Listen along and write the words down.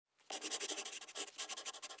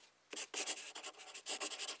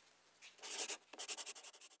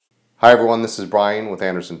Hi everyone, this is Brian with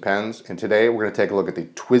Anderson Pens, and today we're going to take a look at the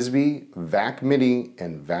TWSBI Vac Mini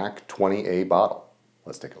and Vac 20A bottle.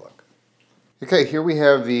 Let's take a look. Okay, here we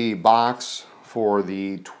have the box for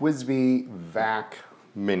the TWSBI Vac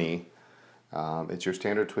Mini. It's your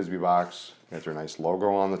standard TWSBI box. Got your nice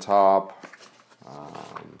logo on the top.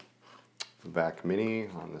 Vac Mini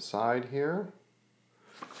on the side here.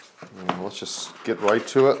 And let's just get right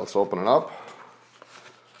to it. Let's open it up.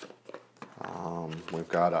 We've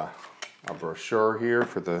got a brochure here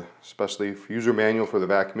for the, especially user manual for the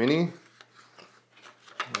Vac Mini,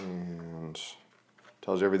 and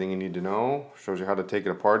tells you everything you need to know. Shows you how to take it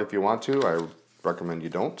apart if you want to. I recommend you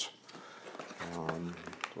don't.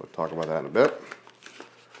 We'll talk about that in a bit.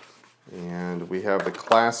 And we have the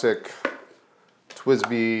classic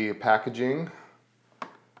TWSBI packaging.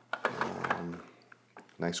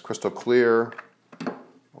 Nice crystal clear.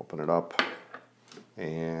 Open it up,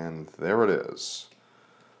 and there it is.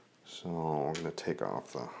 So we're going to take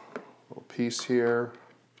off the little piece here,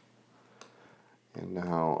 and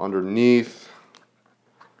now underneath,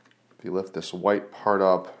 if you lift this white part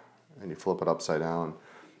up and you flip it upside down,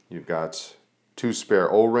 you've got two spare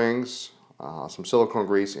O-rings, some silicone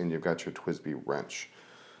grease, and you've got your TWSBI wrench.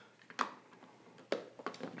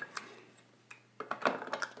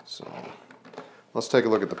 So let's take a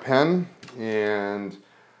look at the pen, and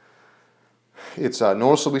it's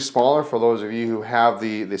noticeably smaller for those of you who have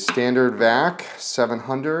the standard Vac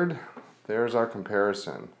 700. There's our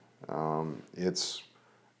comparison. It's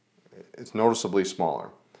noticeably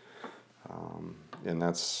smaller, and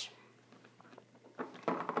that's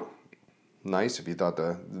nice if you thought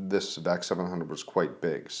this Vac 700 was quite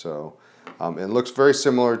big. So it looks very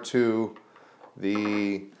similar to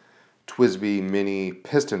the TWSBI Mini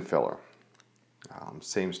piston filler.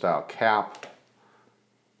 Same style cap.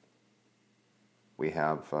 We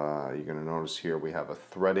have, you're going to notice here, we have a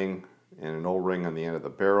threading and an O-ring on the end of the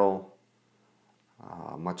barrel.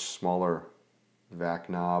 Much smaller Vac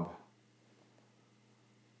knob.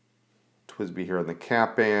 TWSBI here on the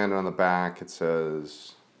cap band. On the back it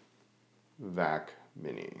says Vac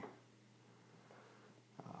Mini.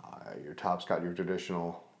 Your top's got your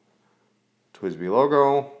traditional TWSBI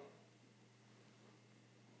logo.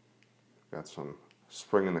 Got some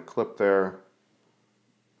spring in the clip there.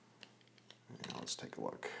 Let's take a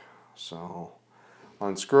look. So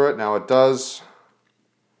unscrew it. Now it does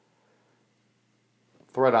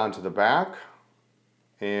thread onto the back,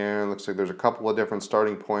 and looks like there's a couple of different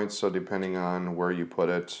starting points, so depending on where you put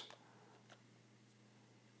it,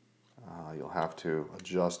 you'll have to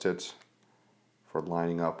adjust it for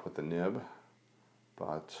lining up with the nib,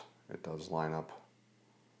 but it does line up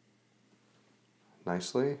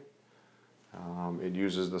nicely. It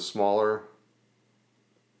uses the smaller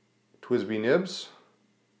TWSBI nibs,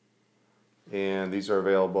 and these are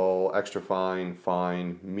available extra fine,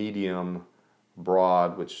 fine, medium,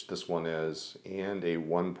 broad, which this one is, and a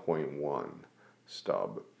 1.1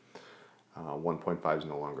 stub. 1.5 is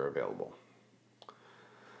no longer available.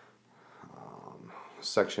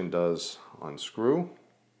 Section does unscrew,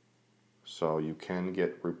 so you can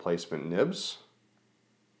get replacement nibs.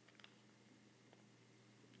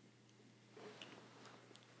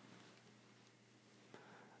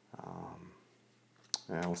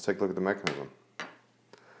 And let's take a look at the mechanism.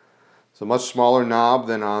 It's a much smaller knob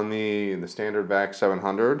than on the standard Vac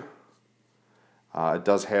 700. It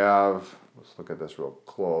does have, let's look at this real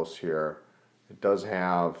close here. It does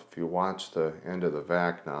have, if you watch the end of the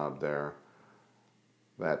Vac knob there,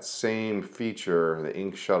 that same feature, the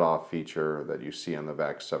ink shutoff feature that you see on the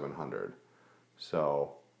Vac 700.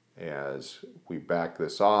 So as we back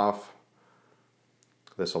this off,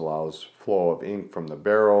 this allows flow of ink from the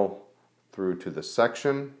barrel through to the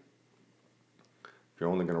section. If you're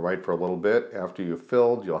only going to write for a little bit, after you've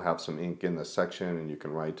filled, you'll have some ink in the section, and you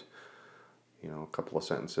can write, a couple of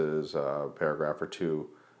sentences, a paragraph or two,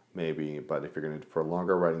 maybe. But if you're going to, for a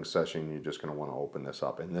longer writing session, you're just going to want to open this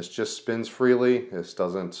up. And this just spins freely. It's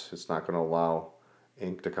not going to allow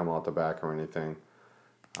ink to come out the back or anything,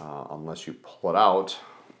 unless you pull it out.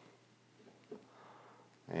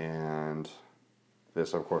 And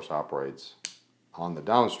this, of course, operates on the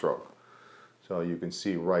downstroke. So you can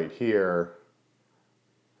see right here,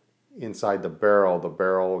 inside the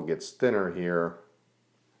barrel gets thinner here,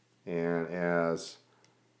 and as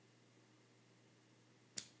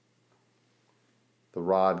the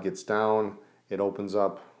rod gets down, it opens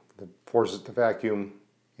up, forces the vacuum,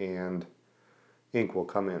 and ink will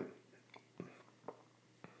come in.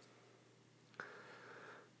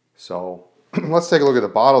 So let's take a look at the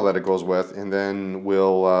bottle that it goes with, and then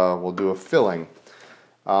we'll do a filling.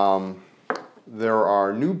 There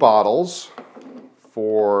are new bottles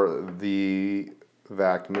for the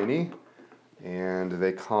Vac Mini, and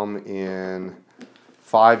they come in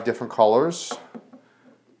 5 different colors.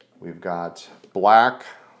 We've got black,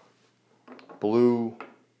 blue,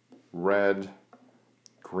 red,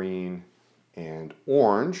 green, and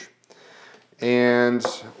orange. And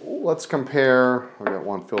let's compare, I've got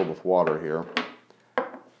one filled with water here.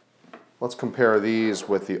 Let's compare these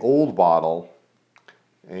with the old bottle.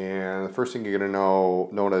 And the first thing you're going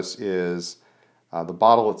to notice is the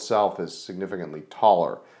bottle itself is significantly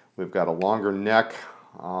taller. We've got a longer neck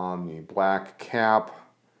on the black cap.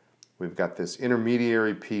 We've got this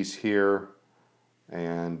intermediary piece here,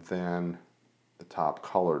 and then the top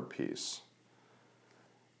colored piece.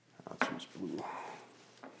 Let's use blue.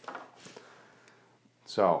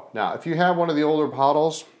 So now, if you have one of the older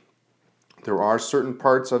bottles, there are certain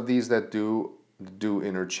parts of these that do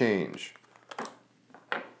interchange.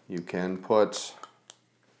 You can put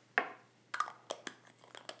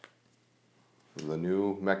the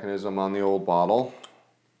new mechanism on the old bottle,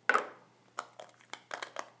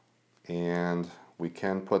 and we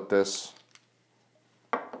can put this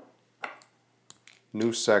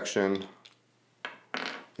new section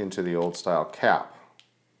into the old style cap.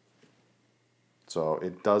 So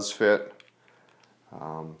it does fit.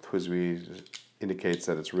 TWSBI indicates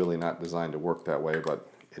that it's really not designed to work that way, but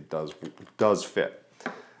it does fit.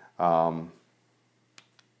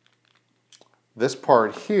 This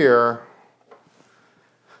part here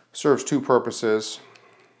serves 2 purposes.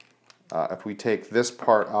 If we take this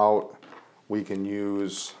part out, we can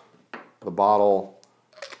use the bottle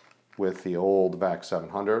with the old Vac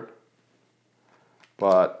 700.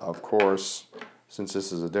 But of course, since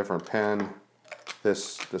this is a different pen,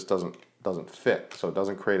 this doesn't fit, so it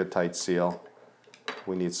doesn't create a tight seal.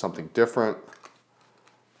 We need something different.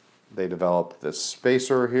 They developed this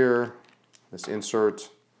spacer here, this insert,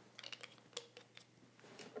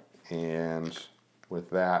 and with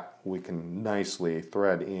that we can nicely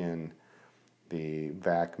thread in the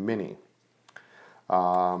Vac Mini.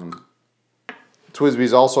 TWSBI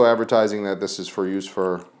is also advertising that this is for use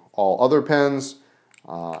for all other pens.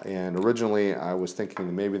 And originally I was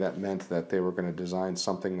thinking maybe that meant that they were going to design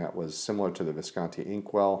something that was similar to the Visconti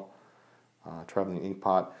Inkwell traveling ink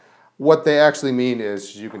pot. What they actually mean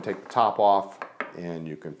is you can take the top off and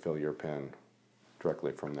you can fill your pen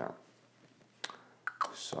directly from there.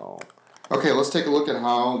 So, okay, let's take a look at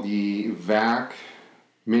how the Vac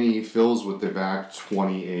Mini fills with the Vac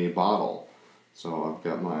 20A bottle. So I've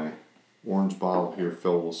got my orange bottle here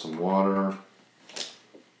filled with some water.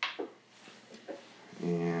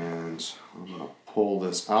 And I'm going to pull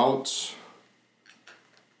this out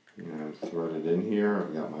and thread it in here.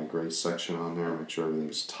 I've got my gray section on there, make sure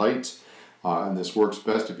everything's tight. And this works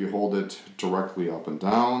best if you hold it directly up and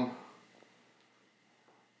down.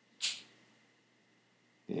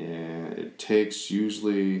 And it takes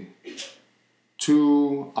usually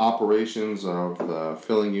 2 operations of the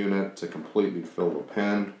filling unit to completely fill the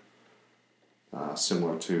pen,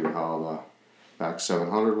 similar to how the Vac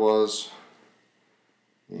 700 was.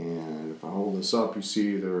 And if I hold this up, you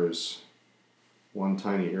see there is one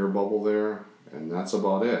tiny air bubble there, and that's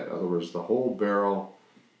about it. In other words, the whole barrel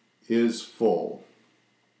is full.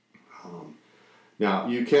 Now,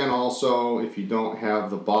 you can also, if you don't have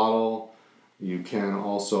the bottle, you can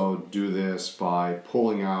also do this by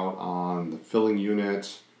pulling out on the filling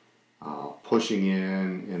unit, pushing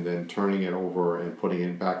in, and then turning it over and putting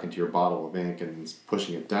it back into your bottle of ink and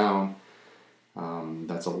pushing it down.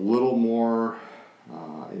 That's a little more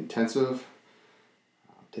intensive,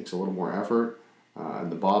 takes a little more effort,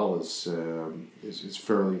 and the bottle is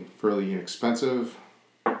fairly inexpensive,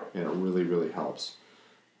 and it really helps.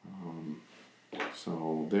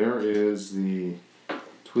 So there is the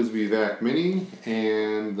TWSBI Vac Mini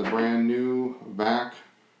and the brand new Vac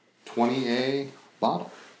 20A bottle.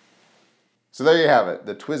 So there you have it,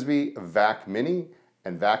 the TWSBI Vac Mini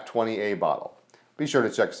and Vac 20A bottle. Be sure to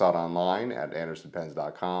check us out online at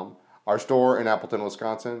andersonpens.com, our store in Appleton,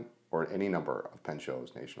 Wisconsin, or at any number of pen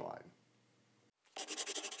shows nationwide.